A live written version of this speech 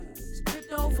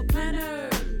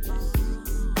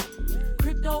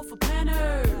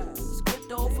planners,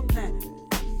 crypto for planners.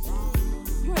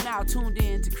 You are now tuned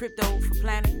in to Crypto for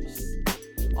Planners.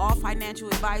 All financial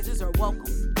advisors are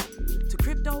welcome to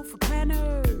Crypto for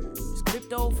Planners,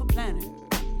 Crypto for Planners.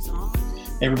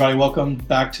 Hey everybody, welcome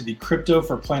back to the Crypto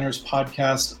for Planners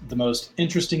podcast, the most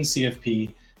interesting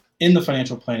CFP in the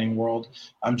financial planning world.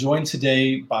 I'm joined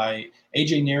today by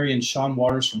AJ Neri and Sean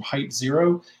Waters from Height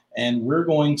Zero, and we're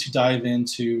going to dive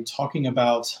into talking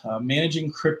about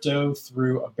managing crypto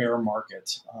through a bear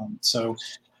market. So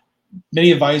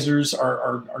many advisors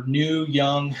are new,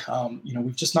 young.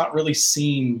 We've just not really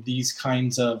seen these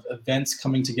kinds of events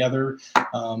coming together.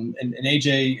 And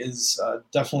AJ is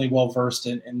definitely well versed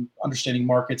in understanding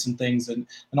markets and things, and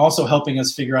also helping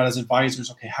us figure out as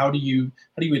advisors, okay, how do you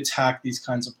attack these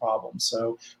kinds of problems?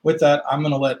 So with that, I'm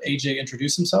going to let AJ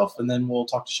introduce himself, and then we'll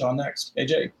talk to Sean next.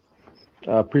 AJ.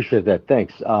 Appreciate that.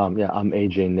 Thanks. I'm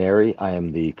AJ Neri. I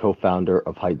am the co-founder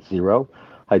of Height Zero.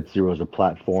 Height Zero is a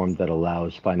platform that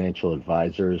allows financial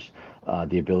advisors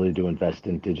the ability to invest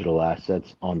in digital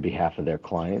assets on behalf of their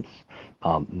clients.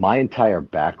 My entire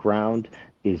background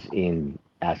is in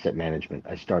asset management.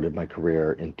 I started my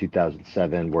career in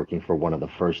 2007 working for one of the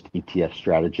first ETF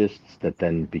strategists that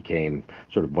then became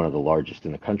sort of one of the largest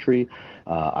in the country.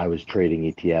 I was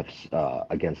trading ETFs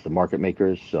against the market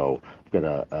makers, so I've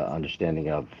got an understanding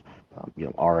of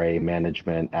RA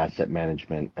management, asset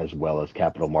management, as well as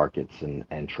capital markets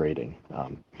and trading.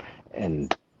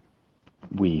 And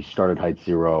we started Height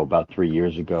Zero about 3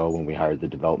 years ago when we hired the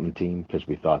development team because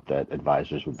we thought that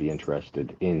advisors would be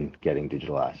interested in getting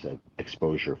digital asset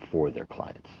exposure for their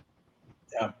clients.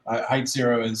 Yeah, Height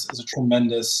Zero is a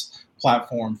tremendous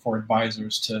platform for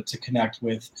advisors to connect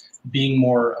with, being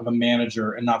more of a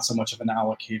manager and not so much of an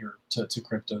allocator to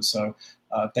crypto. So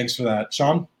thanks for that.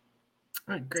 Sean?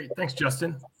 All right, great. Thanks,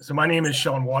 Justin. So my name is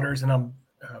Sean Waters, and I'm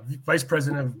Vice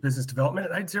President of Business Development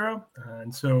at Height Zero.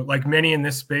 And so like many in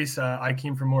this space, I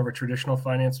came from more of a traditional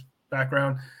finance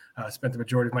background, spent the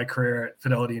majority of my career at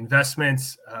Fidelity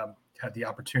Investments, had the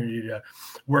opportunity to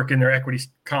work in their equity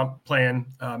comp plan,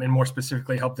 and more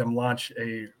specifically help them launch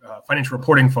a financial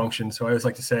reporting function. So I always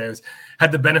like to say I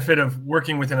had the benefit of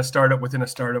working within a startup within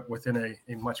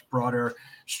a much broader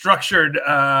structured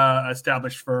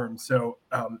established firm. So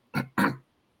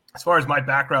as far as my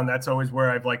background, that's always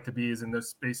where I'd like to be, is in those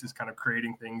spaces, kind of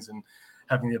creating things and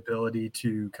having the ability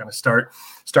to kind of start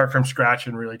from scratch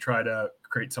and really try to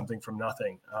create something from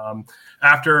nothing.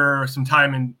 After some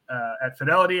time at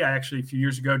Fidelity, I actually a few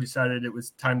years ago decided it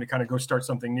was time to kind of go start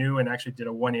something new, and actually did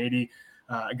a 180.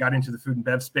 I got into the food and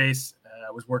bev space.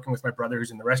 I was working with my brother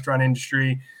who's in the restaurant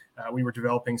industry. We were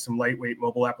developing some lightweight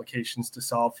mobile applications to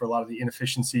solve for a lot of the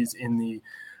inefficiencies in the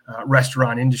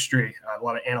restaurant industry, a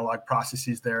lot of analog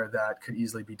processes there that could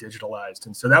easily be digitalized.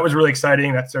 And so that was really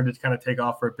exciting. That started to kind of take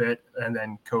off for a bit, and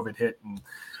then COVID hit and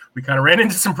we kind of ran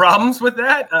into some problems with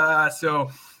that. So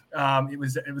it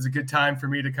was a good time for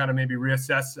me to kind of maybe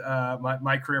reassess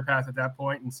my career path at that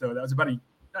point. And so that was about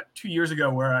 2 years ago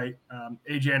where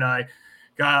AJ and I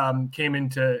came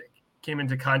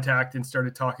into contact and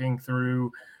started talking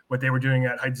through what they were doing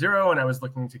at Height Zero, and I was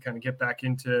looking to kind of get back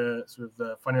into sort of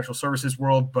the financial services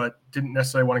world, but didn't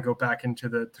necessarily want to go back into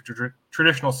the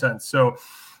traditional sense. So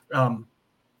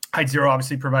Height Zero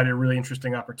obviously provided a really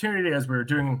interesting opportunity as we were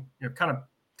doing, kind of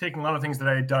taking a lot of things that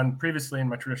I had done previously in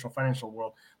my traditional financial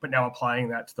world, but now applying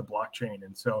that to the blockchain.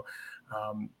 And so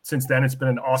since then, it's been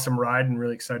an awesome ride, and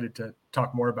really excited to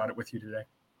talk more about it with you today.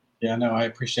 Yeah, no, I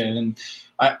appreciate it. And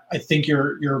I think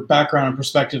your background and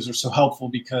perspectives are so helpful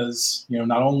because,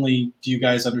 not only do you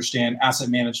guys understand asset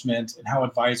management and how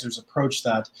advisors approach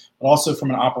that, but also from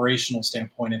an operational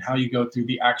standpoint and how you go through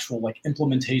the actual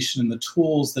implementation and the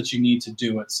tools that you need to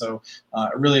do it. So I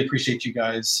really appreciate you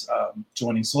guys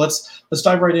joining. So let's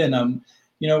dive right in.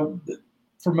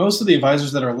 For most of the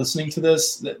advisors that are listening to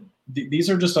this, these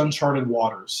are just uncharted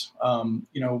waters.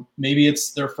 Maybe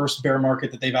it's their first bear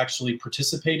market that they've actually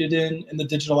participated in the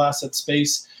digital asset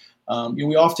space.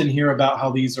 We often hear about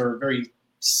how these are very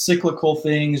cyclical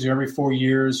things. Every 4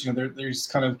 years, there's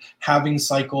kind of halving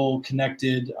cycle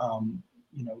connected,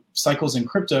 cycles in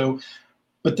crypto.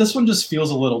 But this one just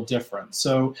feels a little different.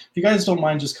 So if you guys don't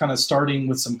mind just kind of starting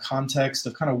with some context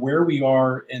of kind of where we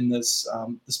are in this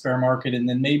bear market, and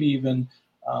then maybe even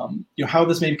how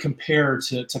this may compare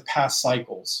to past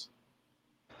cycles.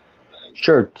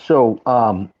 Sure. So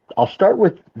I'll start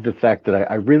with the fact that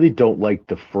I really don't like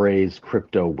the phrase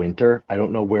crypto winter. I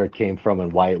don't know where it came from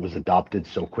and why it was adopted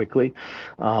so quickly.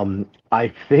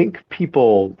 I think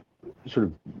people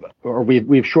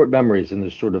we have short memories, and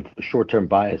there's sort of a short-term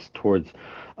bias towards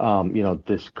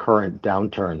this current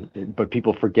downturn, but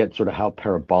people forget sort of how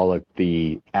parabolic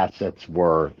the assets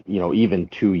were, even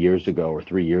 2 years ago or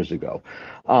 3 years ago.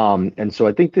 And so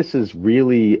I think this is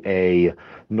really a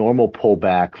normal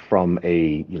pullback from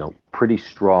a, pretty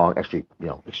strong, actually,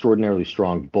 extraordinarily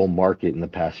strong bull market in the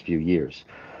past few years.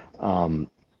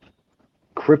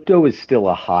 Crypto is still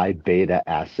a high beta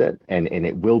asset, and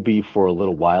it will be for a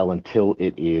little while until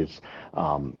it is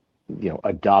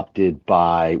adopted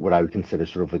by what I would consider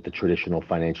sort of like the traditional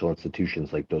financial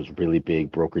institutions, like those really big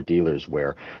broker dealers,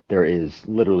 where there is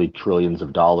literally trillions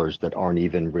of dollars that aren't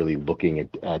even really looking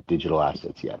at digital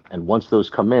assets yet. And once those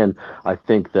come in, I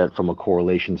think that from a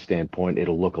correlation standpoint,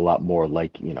 it'll look a lot more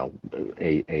like,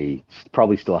 a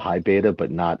probably still a high beta, but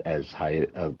not as high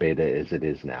a beta as it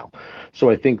is now. So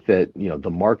I think that, the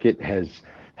market has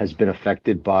been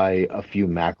affected by a few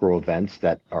macro events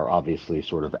that are obviously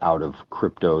sort of out of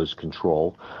crypto's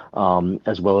control,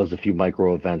 as well as a few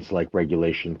micro events like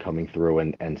regulation coming through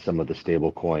and some of the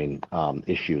stablecoin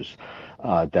issues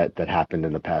that happened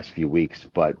in the past few weeks.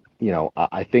 But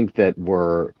I think that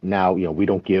we're now, we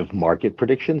don't give market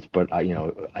predictions, but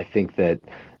I think that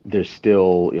there's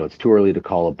still, it's too early to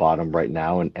call a bottom right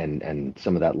now, and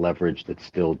some of that leverage that's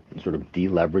still sort of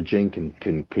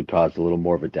deleveraging could cause a little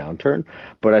more of a downturn.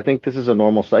 But I think this is a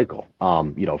normal cycle.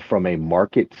 From a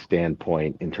market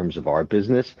standpoint, in terms of our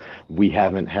business, we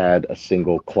haven't had a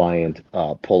single client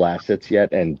pull assets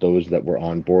yet, and those that we're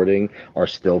onboarding are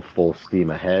still full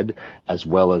steam ahead, as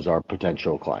well as our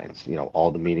potential clients.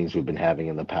 All the meetings we've been having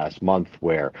in the past month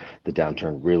where the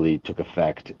downturn really took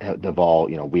effect, they've all,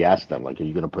 we asked them, like, are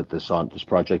you going to put this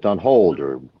project on hold,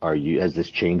 or has this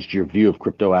changed your view of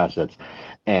crypto assets?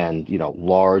 And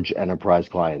large enterprise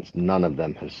clients, none of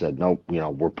them have said no,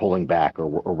 we're pulling back, or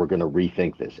we're going to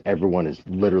rethink this. Everyone is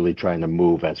literally trying to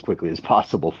move as quickly as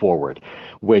possible forward,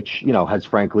 which has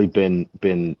frankly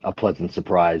been a pleasant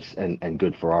surprise and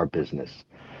good for our business.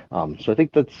 So I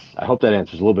think I hope that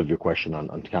answers a little bit of your question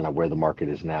on kind of where the market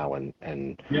is now,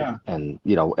 and Yeah. And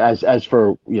as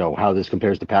for how this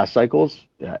compares to past cycles,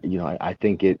 I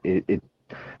think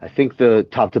I think the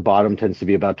top to bottom tends to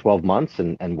be about 12 months,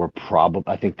 and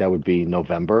I think that would be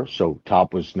November. So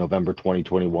top was November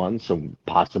 2021, so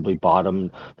possibly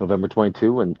bottom November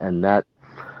 22, and that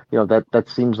that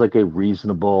seems like a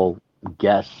reasonable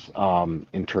guess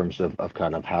in terms of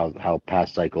kind of how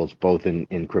past cycles, both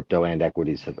in crypto and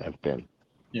equities, have been.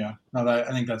 Yeah, no,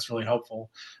 I think that's really helpful,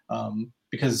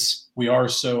 because we are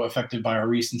so affected by our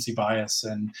recency bias.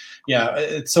 And yeah,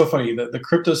 it's so funny that the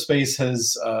crypto space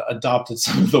has adopted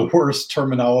some of the worst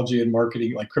terminology in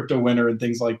marketing, like crypto winter and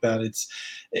things like that. It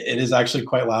is actually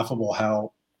quite laughable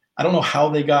how, I don't know how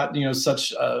they got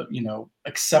such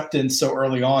acceptance so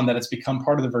early on that it's become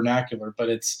part of the vernacular, but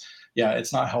it's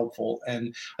not helpful.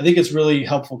 And I think it's really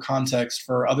helpful context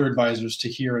for other advisors to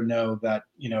hear and know that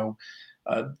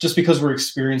just because we're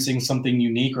experiencing something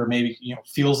unique, or maybe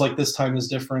feels like this time is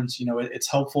different, it's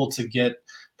helpful to get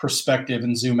perspective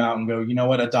and zoom out and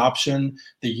go, adoption,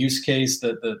 the use case,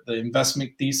 the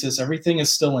investment thesis, everything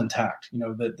is still intact.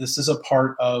 That this is a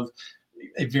part of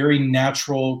a very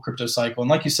natural crypto cycle. And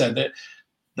like you said, that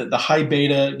the high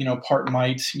beta part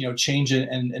might change it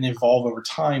and evolve over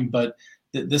time, but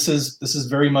this is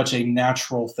very much a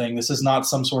natural thing. This is not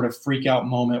some sort of freak out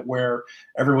moment where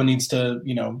everyone needs to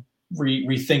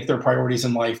rethink their priorities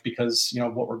in life because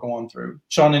what we're going through.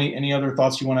 Sean, any other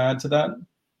thoughts you want to add to that?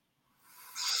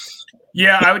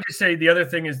 Yeah, I would just say the other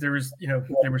thing is there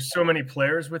were so many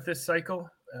players with this cycle,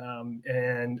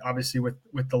 and obviously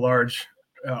with the large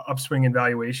upswing in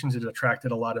valuations, it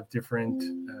attracted a lot of different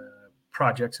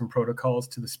projects and protocols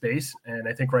to the space. And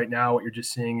I think right now what you're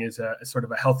just seeing is a sort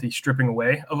of a healthy stripping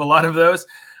away of a lot of those,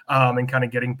 and kind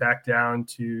of getting back down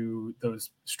to those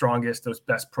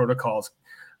best protocols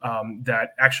that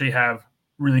actually have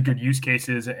really good use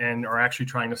cases and are actually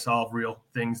trying to solve real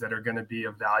things that are going to be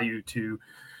of value to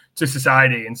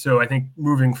society. And so I think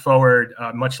moving forward,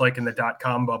 much like in the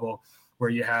 .com bubble, where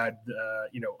you had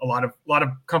a lot of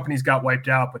companies got wiped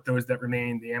out, but those that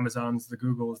remained, the Amazons, the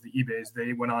Googles, the eBays,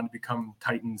 they went on to become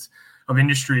titans of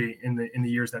industry in the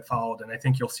years that followed. And I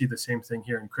think you'll see the same thing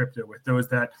here in crypto with those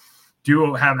that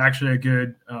do have actually a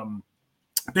good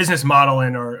business model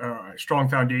and or a strong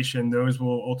foundation. Those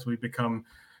will ultimately become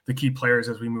the key players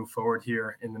as we move forward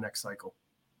here in the next cycle.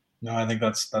 No, I think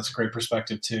that's a great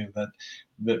perspective too.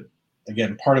 That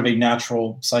again, part of a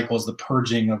natural cycle is the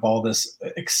purging of all this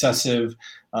excessive,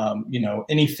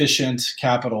 inefficient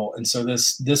capital. And so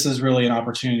this is really an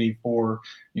opportunity for,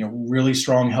 really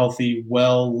strong, healthy,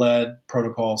 well-led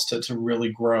protocols to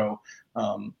really grow.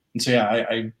 And so,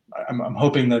 yeah, I'm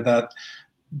hoping that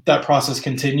that process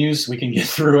continues, we can get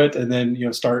through it, and then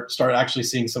start actually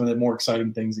seeing some of the more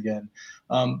exciting things again.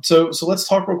 So let's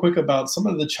talk real quick about some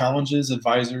of the challenges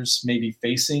advisors may be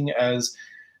facing as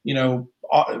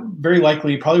very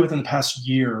likely, probably within the past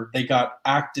year, they got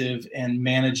active in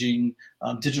managing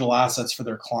digital assets for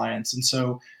their clients. And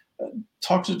so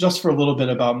talk to just for a little bit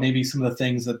about maybe some of the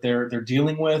things that they're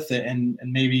dealing with, and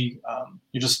maybe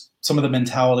just some of the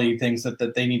mentality things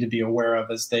that they need to be aware of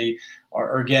as they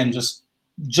are again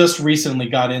just recently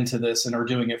got into this and are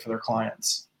doing it for their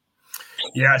clients.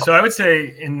 Yeah, so I would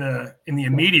say in the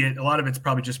immediate, a lot of it's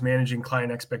probably just managing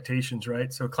client expectations,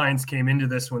 right? So clients came into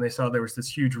this when they saw there was this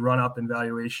huge run up in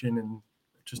valuation and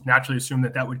just naturally assumed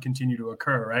that would continue to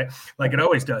occur, right? Like it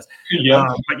always does. Yeah.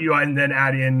 But and then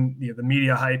add in the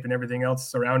media hype and everything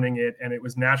else surrounding it, and it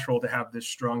was natural to have this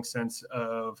strong sense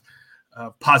of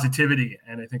positivity.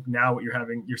 And I think now what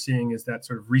you're seeing is that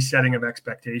sort of resetting of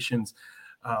expectations.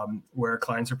 Where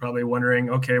clients are probably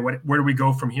wondering, okay, where do we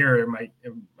go from here? Am I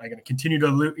going to continue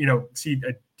to see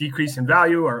a decrease in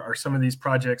value, or are some of these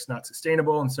projects not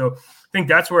sustainable? And so I think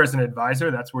that's where, as an advisor,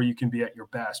 that's where you can be at your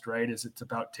best, right? It's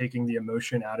about taking the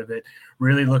emotion out of it,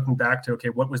 really looking back to, okay,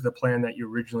 what was the plan that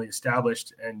you originally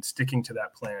established, and sticking to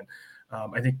that plan.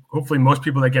 I think hopefully most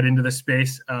people that get into this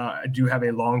space do have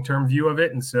a long-term view of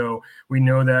it. And so we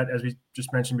know that, as we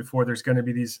just mentioned before, there's going to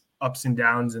be these ups and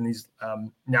downs and these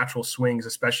natural swings,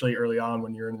 especially early on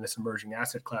when you're in this emerging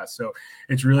asset class. So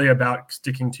it's really about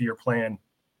sticking to your plan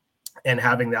and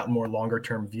having that more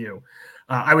longer-term view.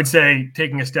 I would say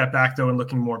taking a step back, though, and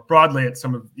looking more broadly at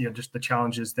some of just the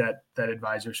challenges that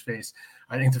advisors face.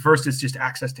 I think the first is just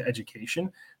access to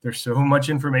education. There's so much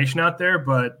information out there,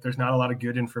 but there's not a lot of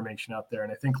good information out there.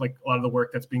 And I think like a lot of the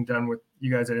work that's being done with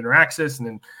you guys at Interaxis and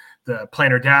then the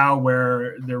Planner DAO,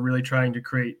 where they're really trying to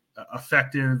create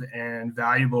effective and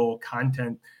valuable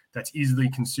content that's easily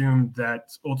consumed,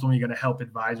 that's ultimately going to help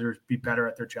advisors be better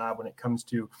at their job when it comes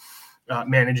to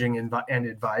managing and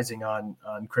advising on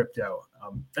crypto.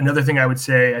 Another thing I would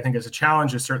say, I think, as a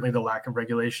challenge is certainly the lack of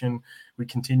regulation. We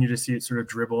continue to see it sort of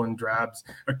dribble and drabs,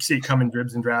 or see it come in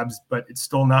dribs and drabs, but it's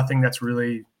still nothing that's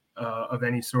really of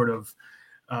any sort of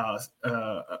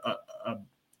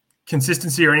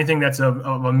consistency or anything that's of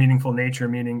a meaningful nature.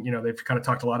 Meaning, they've kind of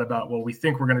talked a lot about, well, we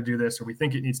think we're going to do this, or we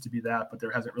think it needs to be that, but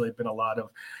there hasn't really been a lot of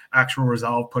actual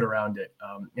resolve put around it.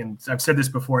 And I've said this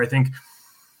before, I think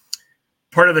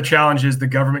part of the challenge is the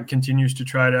government continues to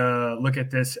try to look at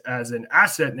this as an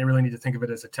asset, and they really need to think of it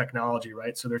as a technology,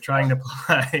 right? So they're trying to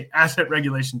apply asset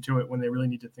regulation to it when they really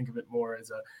need to think of it more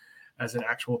as an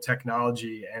actual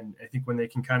technology. And I think when they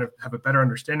can kind of have a better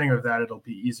understanding of that, it'll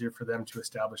be easier for them to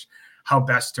establish how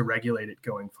best to regulate it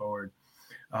going forward.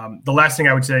 The last thing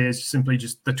I would say is simply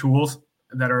just the tools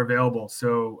that are available.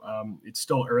 So it's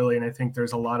still early, and I think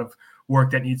there's a lot of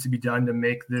work that needs to be done to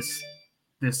make this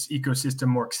ecosystem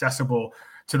more accessible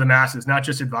to the masses, not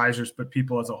just advisors, but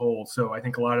people as a whole. So I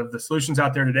think a lot of the solutions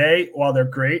out there today, while they're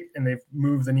great and they've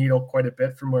moved the needle quite a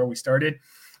bit from where we started,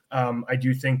 I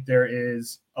do think there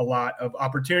is a lot of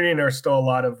opportunity, and there's still a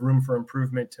lot of room for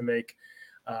improvement to make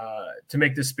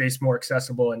this space more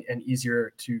accessible and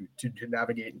easier to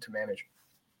navigate and to manage.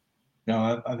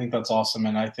 No, I think that's awesome.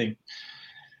 And I think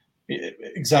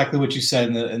exactly what you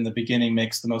said in the beginning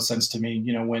makes the most sense to me.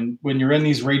 When you're in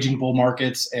these raging bull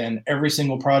markets and every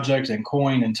single project and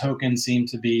coin and token seem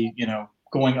to be,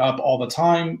 going up all the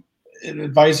time,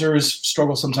 advisors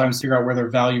struggle sometimes to figure out where their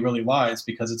value really lies,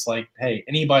 because it's like, hey,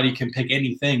 anybody can pick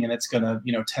anything and it's going to,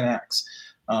 10x.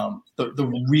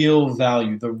 The real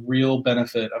value, the real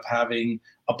benefit of having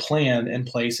a plan in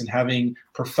place and having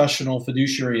professional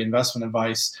fiduciary investment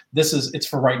advice, it's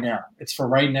for right now. It's for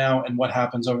right now, and what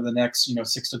happens over the next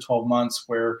 6 to 12 months,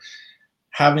 where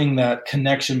having that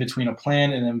connection between a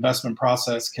plan and an investment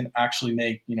process can actually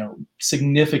make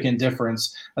significant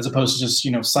difference, as opposed to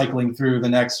just cycling through the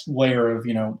next layer of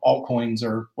altcoins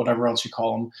or whatever else you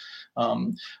call them.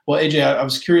 Well, AJ, I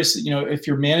was curious, if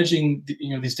you're managing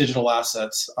these digital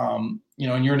assets, and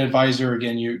you're an advisor,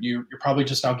 again, you're probably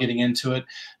just now getting into it.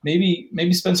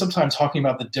 Maybe spend some time talking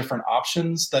about the different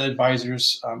options that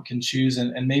advisors can choose,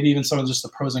 and maybe even some of just the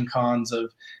pros and cons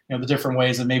of the different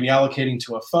ways of maybe allocating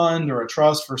to a fund or a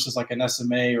trust versus like an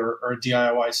SMA or a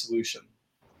DIY solution.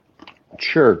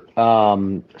 Sure.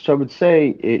 So I would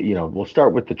say, we'll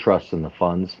start with the trusts and the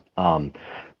funds.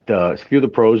 A few of the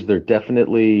pros, they're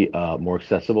definitely more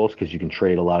accessible because you can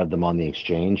trade a lot of them on the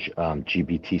exchange.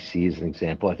 GBTC is an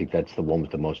example. I think that's the one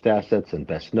with the most assets and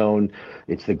best known.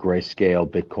 It's the Grayscale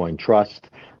Bitcoin Trust.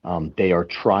 They are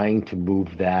trying to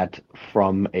move that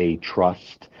from a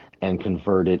trust and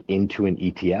convert it into an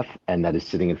ETF, and that is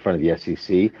sitting in front of the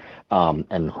SEC.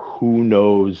 And who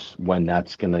knows when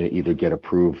that's going to either get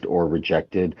approved or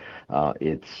rejected.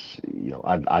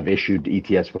 I've issued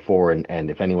ETFs before, and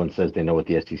if anyone says they know what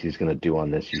the SEC is going to do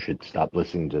on this, you should stop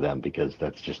listening to them, because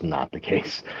that's just not the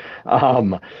case.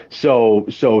 So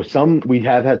we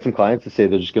have had some clients that say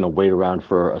they're just going to wait around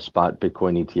for a spot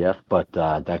Bitcoin ETF, but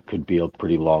that could be a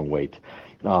pretty long wait.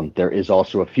 There is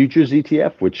also a futures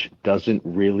ETF, which doesn't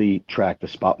really track the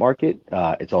spot market.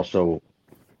 It's also,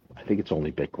 I think it's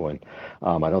only Bitcoin.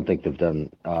 I don't think they've done,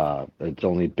 it's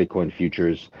only Bitcoin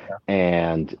futures,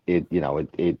 and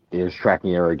there's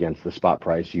tracking error against the spot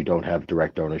price. You don't have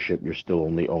direct ownership. You're still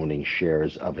only owning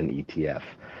shares of an ETF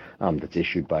that's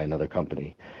issued by another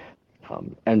company.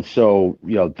 And so,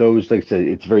 those, like I said,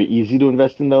 it's very easy to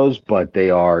invest in those, but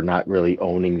they are not really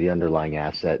owning the underlying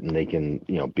asset, and they can,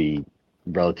 be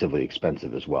relatively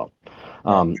expensive as well.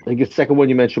 I think the second one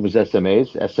you mentioned was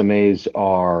SMAs. SMAs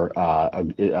are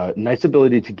a nice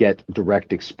ability to get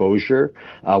direct exposure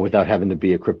without having to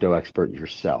be a crypto expert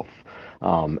yourself.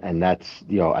 And that's,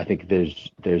 I think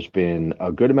there's been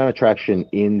a good amount of traction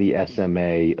in the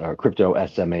SMA, crypto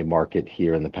SMA market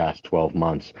here in the past 12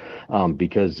 months.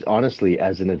 Because honestly,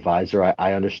 as an advisor,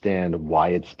 I understand why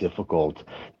it's difficult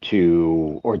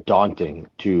or daunting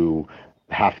to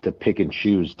have to pick and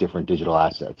choose different digital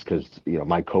assets, because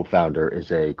my co-founder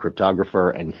is a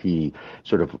cryptographer, and he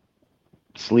sort of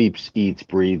sleeps, eats,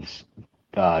 breathes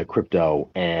crypto,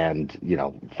 and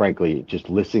frankly, just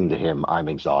listening to him, I'm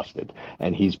exhausted,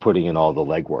 and he's putting in all the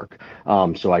legwork.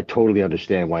 So I totally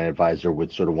understand why an advisor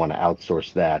would sort of want to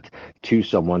outsource that to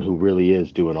someone who really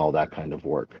is doing all that kind of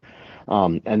work.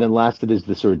 And then last, it is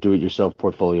the sort of do-it-yourself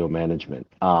portfolio management.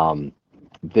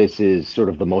 This is sort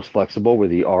of the most flexible, where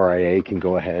the RIA can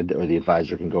go ahead, or the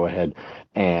advisor can go ahead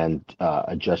and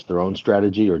adjust their own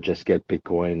strategy, or just get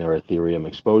Bitcoin or Ethereum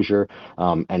exposure.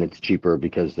 And it's cheaper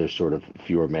because there's sort of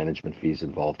fewer management fees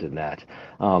involved in that.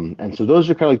 And so those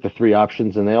are kind of like the three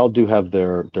options, and they all do have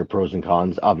their pros and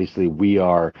cons. Obviously, we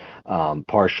are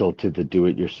partial to the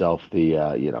do-it-yourself, the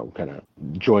kind of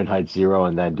join Height Zero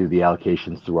and then do the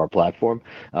allocations through our platform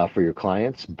for your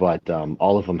clients. But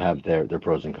all of them have their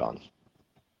pros and cons.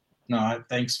 No,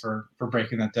 thanks for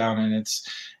breaking that down. And it's,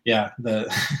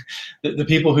 the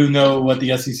people who know what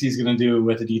the SEC is going to do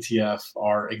with an ETF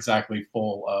are exactly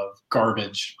full of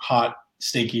garbage, hot,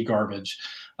 stinky garbage.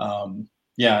 And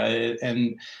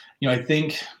I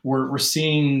think we're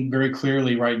seeing very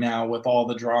clearly right now, with all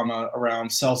the drama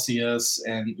around Celsius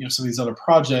and some of these other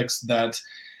projects, that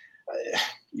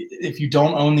if you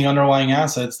don't own the underlying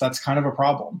assets, that's kind of a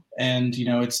problem. And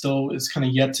it's kind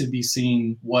of yet to be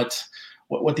seen what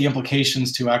the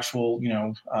implications to actual,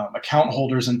 account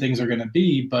holders and things are going to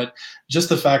be. But just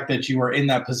the fact that you are in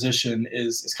that position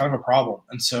is kind of a problem.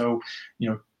 And so,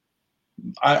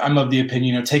 I'm of the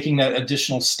opinion, taking that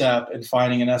additional step and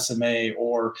finding an SMA,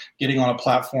 or getting on a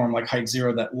platform like Height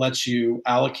Zero that lets you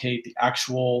allocate the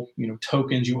actual,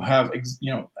 tokens you have,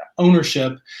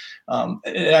 ownership.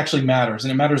 It actually matters,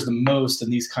 and it matters the most in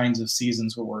these kinds of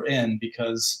seasons where we're in,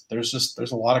 because there's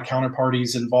a lot of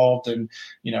counterparties involved, and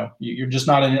you're just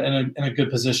not in a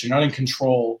good position. You're not in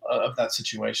control of that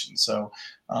situation. So.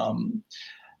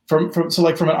 From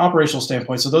an operational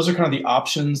standpoint, so those are kind of the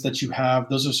options that you have.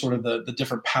 Those are sort of the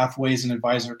different pathways an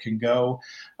advisor can go.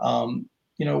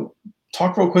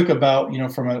 Talk real quick about,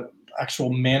 from an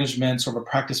actual management, sort of a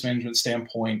practice management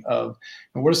standpoint of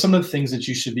what are some of the things that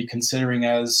you should be considering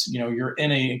as, you're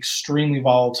in a extremely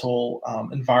volatile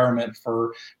environment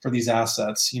for these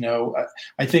assets.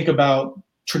 I think about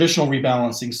traditional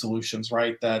rebalancing solutions,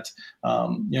 right? That,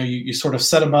 you sort of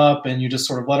set them up and you just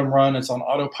sort of let them run. It's on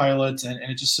autopilot, and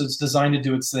it's designed to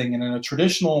do its thing. And in a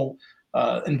traditional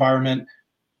environment,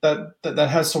 that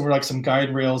has sort of like some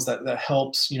guide rails that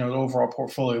helps, the overall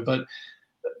portfolio. But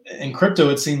in crypto,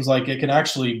 it seems like it can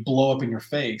actually blow up in your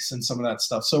face and some of that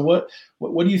stuff. So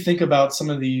what do you think about some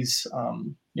of these,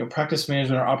 practice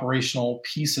management or operational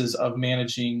pieces of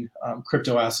managing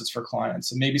crypto assets for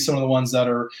clients, and maybe some of the ones that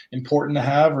are important to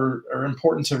have or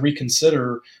important to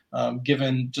reconsider,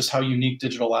 given just how unique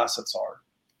digital assets are?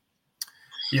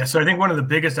 Yeah, so I think one of the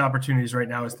biggest opportunities right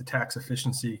now is the tax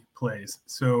efficiency plays.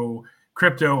 So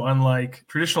crypto, unlike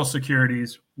traditional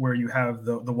securities, where you have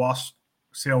the wash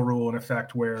sale rule in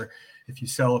effect, where if you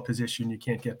sell a position, you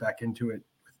can't get back into it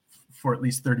for at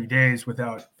least 30 days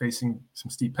without facing some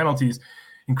steep penalties.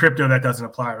 In crypto, that doesn't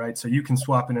apply, right? So you can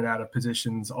swap in and out of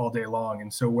positions all day long.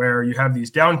 And so where you have these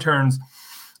downturns,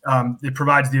 it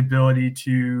provides the ability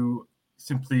to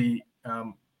simply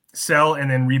sell and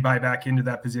then rebuy back into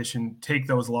that position, take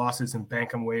those losses and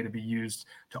bank them away to be used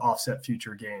to offset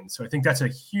future gains. So I think that's a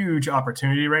huge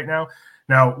opportunity right now.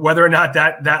 Now, whether or not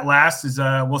that lasts is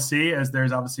we'll see, as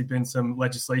there's obviously been some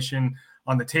legislation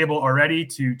on the table already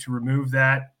to remove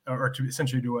that, or to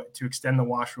essentially to extend the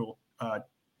wash rule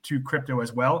to crypto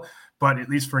as well. But at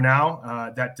least for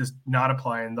now, that does not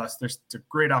apply, and thus there's a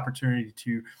great opportunity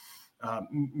to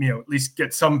at least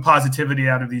get some positivity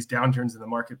out of these downturns in the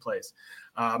marketplace.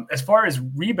 As far as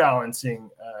rebalancing,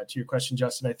 to your question,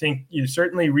 Justin, I think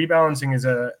certainly rebalancing is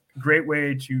a great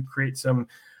way to create some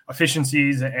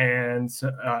efficiencies and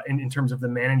in terms of the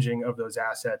managing of those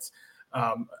assets.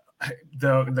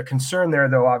 The concern there,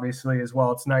 though, obviously, as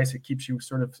well, it's nice. It keeps you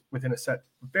sort of within a set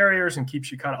of barriers and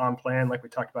keeps you kind of on plan, like we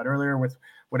talked about earlier, with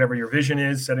whatever your vision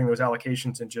is, setting those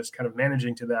allocations and just kind of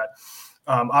managing to that.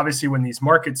 Obviously, when these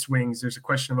market swings, there's a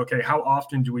question of, okay, how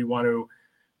often do we want to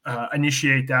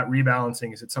initiate that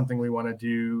rebalancing? Is it something we want to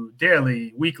do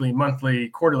daily, weekly, monthly,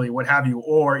 quarterly, what have you,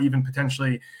 or even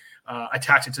potentially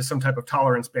attach it to some type of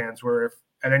tolerance bands where if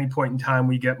at any point in time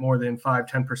we get more than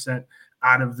 5-10%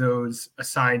 out of those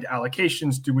assigned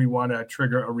allocations, do we want to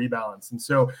trigger a rebalance? And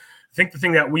so I think the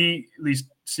thing that we at least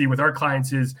see with our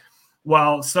clients is,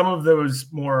 while some of those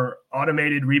more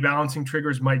automated rebalancing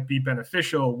triggers might be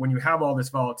beneficial, when you have all this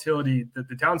volatility, the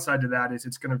downside to that is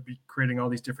it's going to be creating all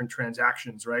these different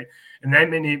transactions, right? And that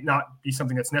may not be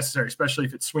something that's necessary, especially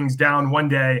if it swings down one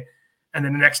day and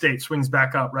then the next day it swings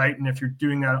back up, right? And if you're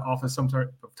doing that off of some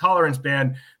sort of tolerance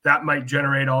band, that might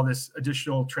generate all this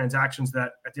additional transactions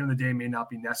that at the end of the day may not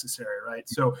be necessary, right?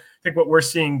 So I think what we're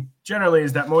seeing generally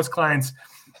is that most clients,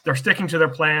 they're sticking to their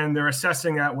plan. They're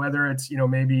assessing that, whether it's,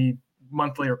 maybe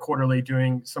monthly or quarterly,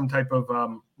 doing some type of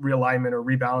realignment or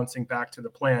rebalancing back to the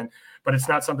plan, but it's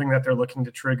not something that they're looking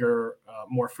to trigger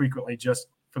more frequently, just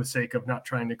for the sake of not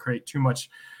trying to create too much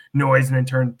noise and in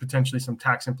turn potentially some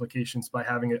tax implications by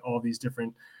having all these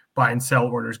different buy and sell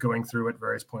orders going through at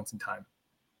various points in time.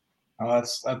 Again,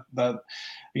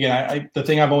 the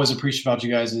thing I've always appreciated about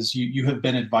you guys is you have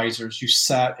been advisors. You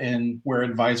sat in where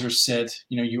advisors sit.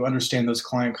 You understand those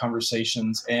client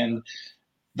conversations, and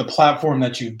the platform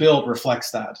that you've built reflects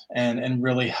that and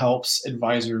really helps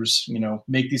advisors,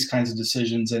 make these kinds of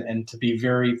decisions and to be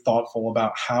very thoughtful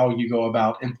about how you go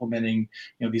about implementing,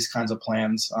 these kinds of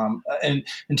plans. And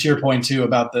to your point too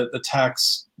about the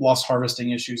tax loss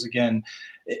harvesting issues, again,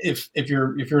 if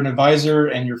you're an advisor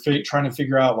and you're trying to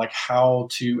figure out like how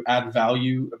to add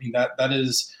value, I mean, that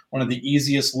is one of the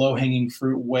easiest low-hanging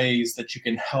fruit ways that you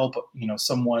can help,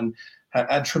 someone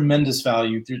add tremendous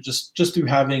value through just through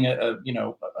having an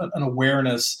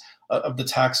awareness of the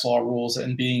tax law rules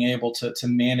and being able to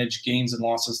manage gains and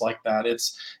losses like that.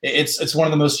 It's one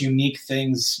of the most unique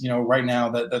things, right now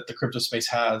that the crypto space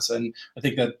has. And I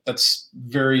think that's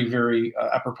very, very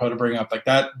apropos to bring up. Like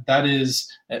that is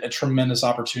a tremendous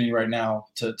opportunity right now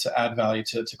to add value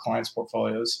to clients'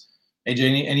 portfolios.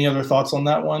 AJ, any other thoughts on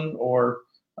that one, or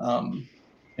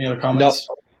any other comments?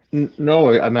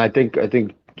 No, I mean, I think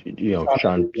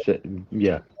Sean said,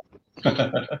 yeah.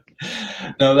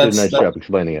 No, that's did a nice job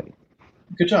explaining it.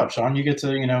 Good job, Sean. You get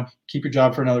to, keep your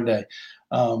job for another day.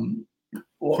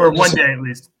 For one day, at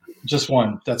least. Just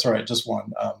one. That's right. Just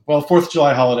one. 4th of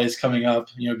July holiday is coming up.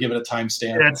 Give it a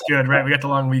timestamp. That's good, right? We got the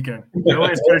long weekend. No one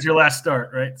as good as your last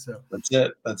start, right? So that's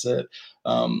it.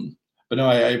 But no,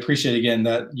 I appreciate again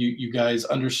that you guys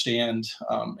understand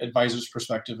advisors'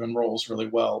 perspective and roles really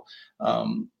well.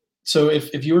 So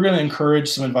if you were going to encourage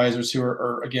some advisors who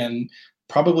are again,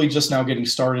 probably just now getting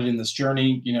started in this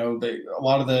journey, a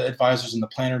lot of the advisors in the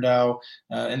Planner DAO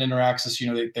and Interaxis,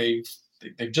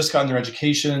 they've just gotten their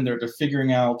education. They're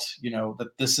figuring out, that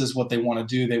this is what they want to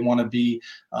do. They want to be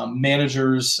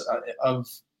managers of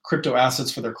crypto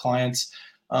assets for their clients.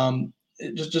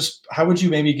 Just how would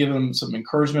you maybe give them some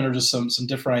encouragement or just some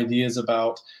different ideas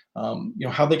about,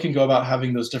 how they can go about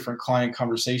having those different client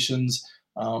conversations?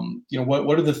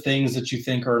 What are the things that you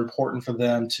think are important for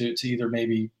them to either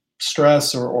maybe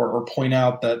stress or point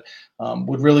out that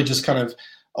would really just kind of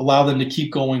allow them to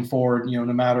keep going forward, no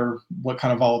matter what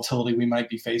kind of volatility we might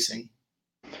be facing?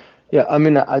 Yeah, I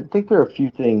mean, I think there are a few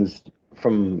things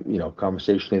from,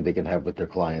 conversation they can have with their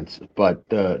clients. But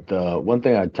the one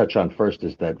thing I'd touch on first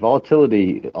is that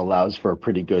volatility allows for a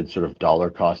pretty good sort of dollar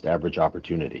cost average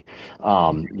opportunity.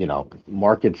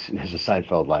 Markets, there's a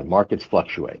Seinfeld line, markets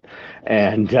fluctuate.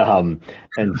 And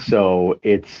so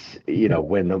it's,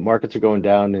 when the markets are going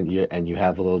down and you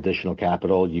have a little additional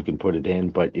capital, you can put it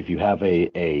in. But if you have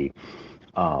a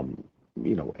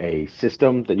a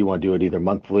system that you want to do it either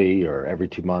monthly or every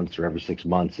 2 months or every 6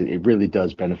 months, it really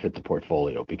does benefit the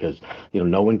portfolio because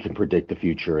no one can predict the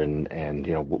future, and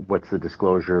what's the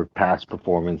disclosure? Past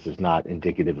performance is not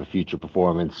indicative of future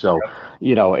performance. So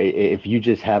if you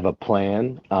just have a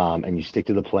plan and you stick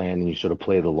to the plan and you sort of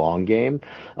play the long game,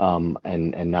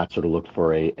 and not sort of look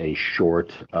for a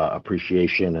short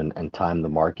appreciation and time the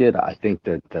market, I think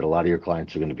that a lot of your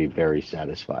clients are going to be very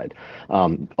satisfied.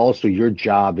 Also, your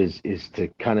job is to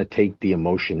kind of take the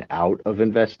emotion out of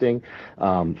investing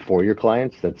for your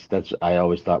clients. That's I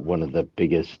always thought one of the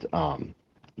biggest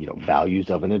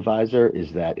values of an advisor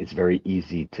is that it's very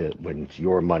easy to, when it's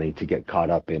your money, to get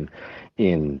caught up in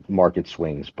market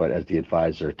swings, but as the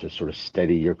advisor to sort of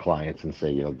steady your clients and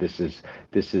say, this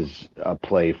is a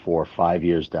play for 5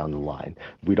 years down the line.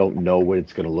 We don't know what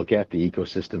it's going to look at. The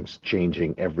ecosystem's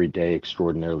changing every day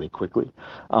extraordinarily quickly,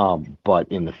 but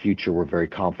in the future, we're very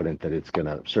confident that it's going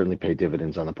to certainly pay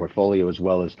dividends on the portfolio, as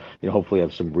well as hopefully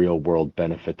have some real world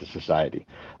benefit to society.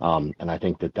 And I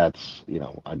think that's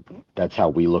how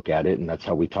we look at it, and that's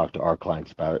how we talk to our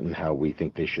clients about it, and how we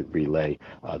think they should relay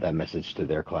that message to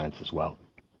their clients as well.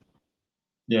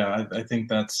 Yeah, I think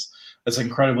that's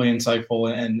incredibly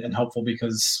insightful and helpful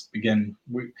because, again,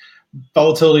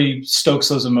 volatility stokes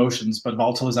those emotions, but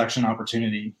volatility is actually an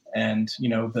opportunity. And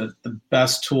the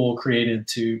best tool created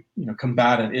to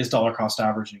combat it is dollar cost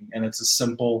averaging, and it's a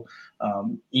simple,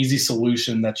 easy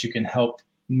solution that you can help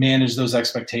manage those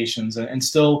expectations and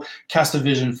still cast a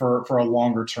vision for a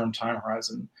longer term time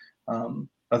horizon.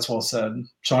 That's well said.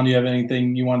 Sean, do you have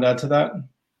anything you want to add to that?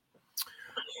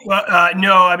 Well,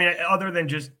 no, I mean, other than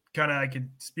just kind of, I could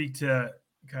speak to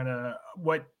kind of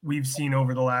what we've seen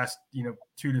over the last,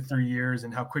 2 to 3 years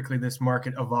and how quickly this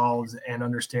market evolves, and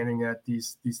understanding that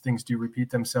these things do repeat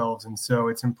themselves. And so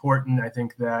it's important, I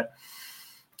think, that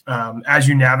as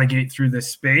you navigate through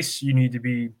this space, you need to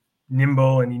be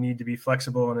nimble and you need to be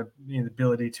flexible, and the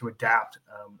ability to adapt.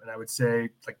 And I would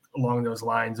say, like, along those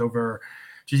lines, over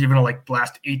just even like the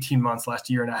last 18 months,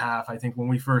 last year and a half, I think when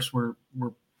we first were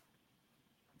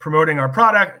promoting our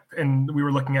product, and we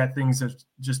were looking at things as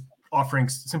just offering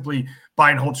simply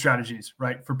buy and hold strategies,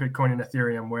 right, for Bitcoin and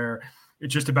Ethereum, where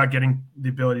it's just about getting the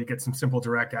ability to get some simple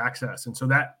direct access. And so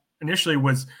that initially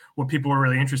was what people were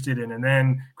really interested in. And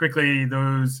then quickly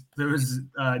those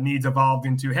needs evolved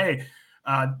into, hey,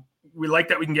 we like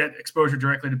that we can get exposure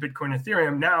directly to Bitcoin and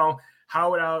Ethereum. Now,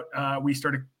 how about we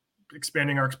started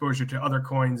expanding our exposure to other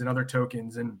coins and other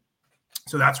tokens? And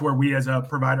so that's where we as a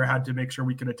provider had to make sure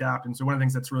we could adapt. And so one of the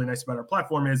things that's really nice about our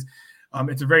platform is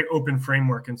it's a very open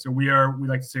framework. And so we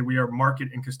like to say we are market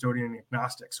and custodian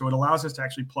agnostic. So it allows us to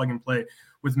actually plug and play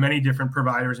with many different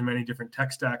providers and many different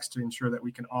tech stacks to ensure that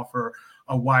we can offer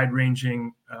a wide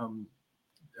ranging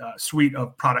suite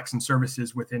of products and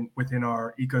services within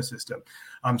our ecosystem.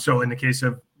 So in the case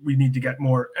of we need to get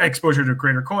more exposure to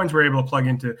greater coins, we're able to plug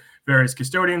into various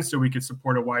custodians so we could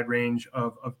support a wide range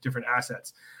of different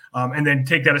assets. And then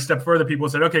take that a step further. People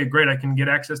said, okay, great, I can get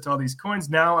access to all these coins.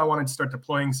 Now I want to start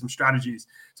deploying some strategies,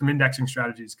 some indexing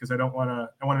strategies, because I want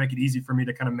to make it easy for me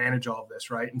to kind of manage all of this,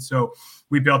 right? And so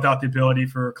we built out the ability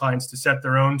for clients to set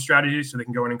their own strategies, so they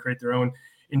can go in and create their own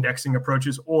indexing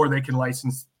approaches, or they can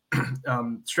license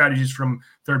strategies from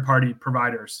third-party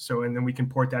providers. So, and then we can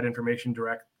port that information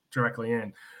directly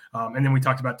in. And then we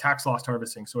talked about tax loss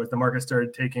harvesting. So as the market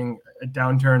started taking a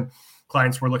downturn,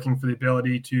 clients were looking for the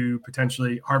ability to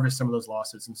potentially harvest some of those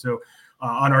losses. And so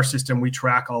on our system, we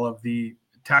track all of the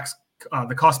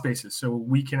the cost basis. So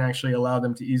we can actually allow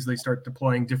them to easily start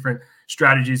deploying different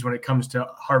strategies when it comes to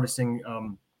harvesting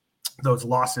those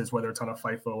losses, whether it's on a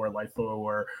FIFO or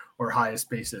LIFO or highest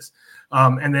basis.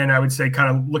 And then I would say,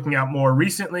 kind of looking out more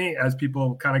recently, as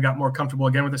people kind of got more comfortable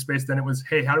again with the space, then it was,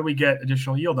 hey, how do we get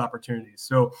additional yield opportunities?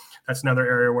 So that's another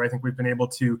area where I think we've been able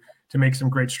to make some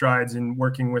great strides in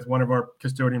working with one of our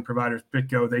custodian providers,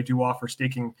 BitGo. They do offer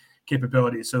staking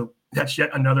capabilities. So that's yet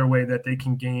another way that they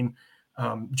can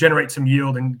generate some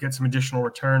yield and get some additional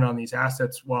return on these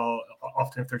assets, while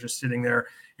often if they're just sitting there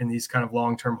in these kind of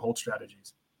long-term hold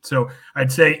strategies. So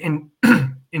I'd say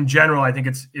in general, I think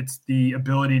it's the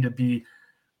ability to be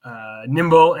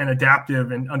nimble and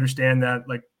adaptive, and understand that,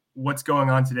 like, what's going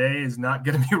on today is not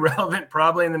going to be relevant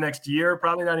probably in the next year,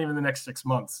 probably not even the next 6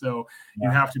 months. So you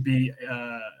have to be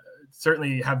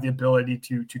certainly have the ability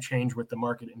to change with the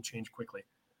market and change quickly.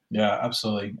 Yeah,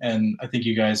 absolutely. And I think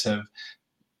you guys have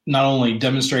not only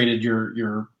demonstrated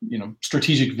your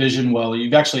strategic vision well,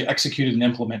 you've actually executed and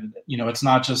implemented it. It's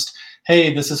not just,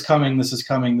 hey, this is coming.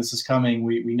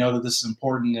 We know that this is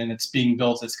important and it's being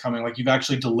built, it's coming. Like, you've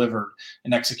actually delivered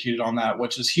and executed on that,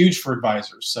 which is huge for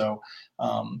advisors. So,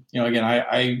 again,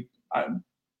 I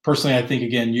personally, I think,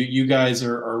 again, you guys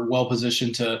are well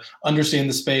positioned to understand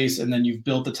the space, and then you've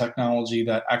built the technology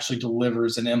that actually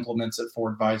delivers and implements it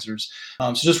for advisors.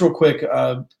 So just real quick,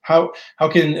 how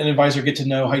can an advisor get to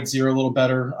know Height Zero a little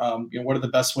better? What are the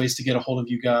best ways to get a hold of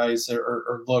you guys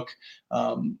or look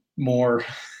more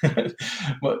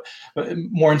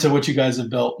more into what you guys have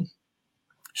built?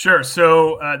 Sure.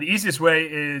 So the easiest way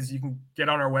is you can get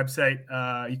on our website.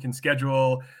 You can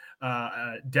schedule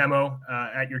a demo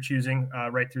at your choosing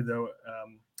right through the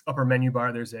upper menu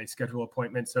bar. There's a schedule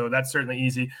appointment. So that's certainly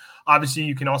easy. Obviously,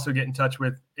 you can also get in touch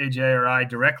with AJ or I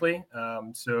directly.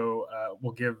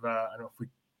 We'll give, I don't know if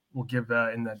we'll give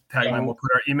in the tagline, we'll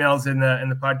put our emails in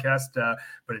the podcast,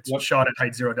 but it's Sean at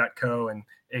heightzero.co and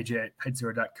AJ at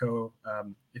heightzero.co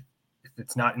if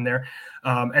it's not in there.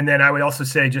 And then I would also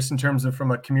say, just in terms of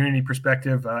from a community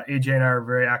perspective, AJ and I are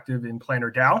very active in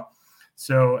Planner DAO.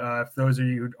 So if those of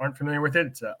you who aren't familiar with it,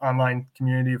 it's an online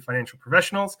community of financial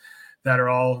professionals that are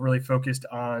all really focused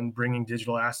on bringing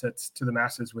digital assets to the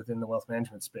masses within the wealth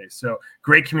management space. So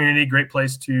great community, great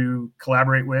place to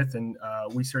collaborate with. And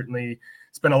we certainly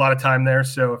spend a lot of time there.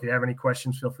 So if you have any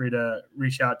questions, feel free to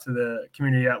reach out to the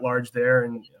community at large there.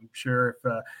 And I'm sure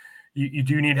if you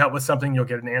do need help with something, you'll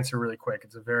get an answer really quick.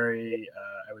 It's a very,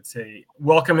 I would say,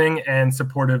 welcoming and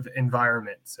supportive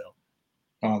environment. So.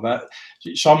 Oh, that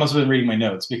Sean must have been reading my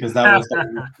notes, because that was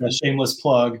a shameless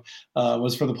plug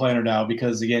was for the Planner DAO,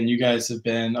 because again, you guys have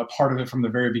been a part of it from the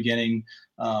very beginning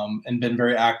and been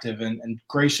very active and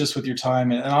gracious with your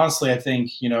time. And honestly, I think,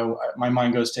 my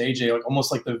mind goes to AJ, like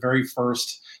almost like the very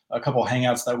first couple of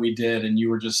hangouts that we did, and you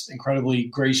were just incredibly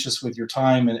gracious with your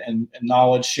time and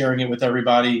knowledge, sharing it with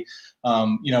everybody.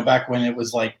 Back when it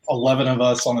was like 11 of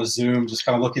us on a Zoom, just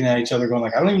kind of looking at each other going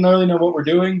like, I don't even really know what we're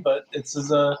doing, but it's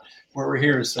where we're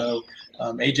here. So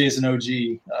AJ is an OG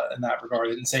in that regard.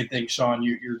 And same thing, Sean,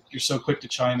 you're so quick to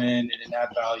chime in and add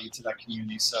value to that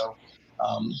community. So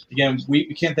again,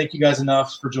 we can't thank you guys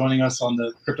enough for joining us on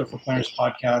the Crypto for Planners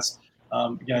podcast.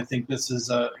 Again, I think this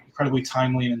is incredibly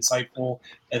timely and insightful.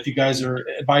 If you guys are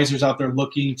advisors out there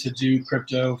looking to do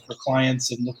crypto for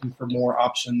clients and looking for more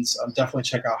options, definitely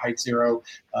check out Height Zero.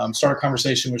 Start a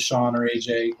conversation with Sean or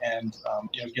AJ and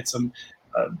get some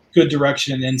good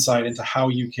direction and insight into how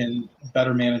you can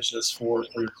better manage this for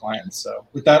your clients. So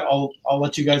with that, I'll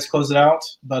let you guys close it out.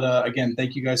 But again,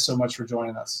 thank you guys so much for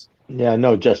joining us. Yeah,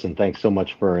 no, Justin, thanks so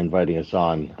much for inviting us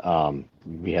on.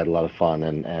 We had a lot of fun,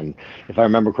 and if I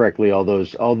remember correctly, all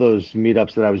those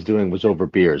meetups that I was doing was over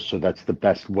beers. So that's the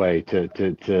best way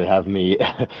to have me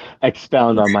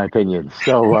expound on my opinions.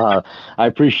 So I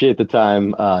appreciate the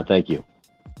time. Thank you.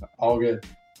 All good.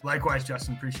 Likewise,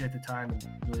 Justin, appreciate the time and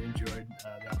really enjoyed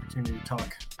the opportunity to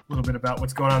talk a little bit about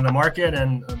what's going on in the market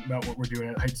and about what we're doing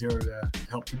at Height Zero to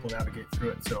help people navigate through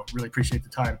it. So really appreciate the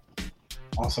time.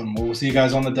 Awesome. Well, we'll see you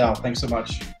guys on the DAO. Thanks so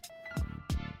much.